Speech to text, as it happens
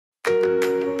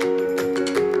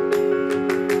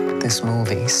this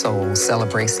movie. Soul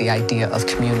celebrates the idea of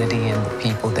community and the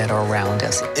people that are around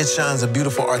us. It shines a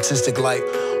beautiful artistic light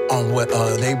on what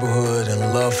a neighborhood and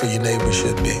love for your neighbor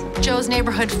should be. Joe's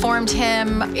Neighborhood formed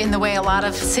him in the way a lot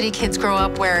of city kids grow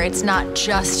up, where it's not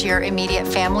just your immediate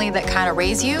family that kind of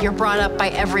raise you. You're brought up by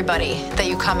everybody that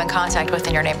you come in contact with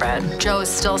in your neighborhood. Joe's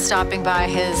still stopping by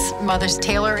his mother's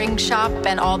tailoring shop,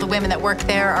 and all the women that work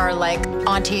there are like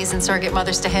aunties and surrogate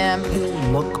mothers to him. You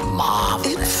look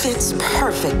marvelous. It fits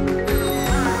perfect.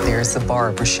 There's the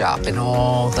barber shop and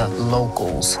all the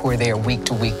locals who are there week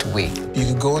to week to week. You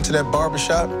can go into that barber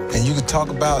shop and you can talk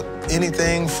about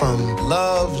anything from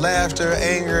love, laughter,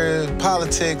 anger,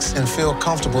 politics, and feel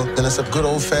comfortable. Then it's a good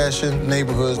old-fashioned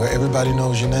neighborhood where everybody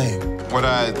knows your name. What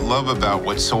I love about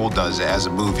what Soul does as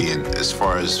a movie, and as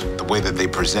far as the way that they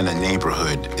present a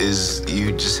neighborhood, is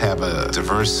you just have a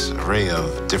diverse array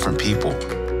of different people.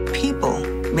 People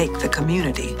make the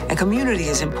community, and community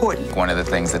is important. One of the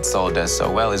things that Soul does so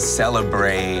well is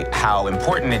celebrate how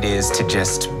important it is to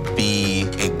just be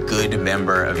a good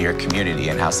member of your community,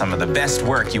 and how some of the best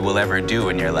work you will ever do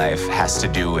in your life has to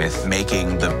do with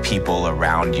making the people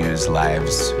around you's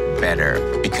lives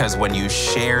better. Because when you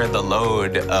share the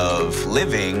load of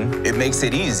living, it makes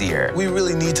it easier. We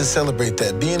really need to celebrate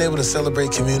that. Being able to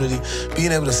celebrate community,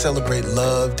 being able to celebrate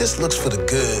love. This looks for the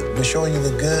good. We're showing you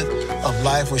the good of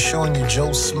life. We're showing you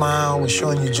Joe's smile. We're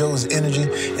showing you Joe's energy,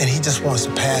 and he just wants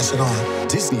to pass it on.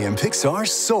 Disney and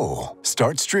Pixar's Soul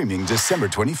starts streaming December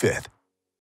 25th.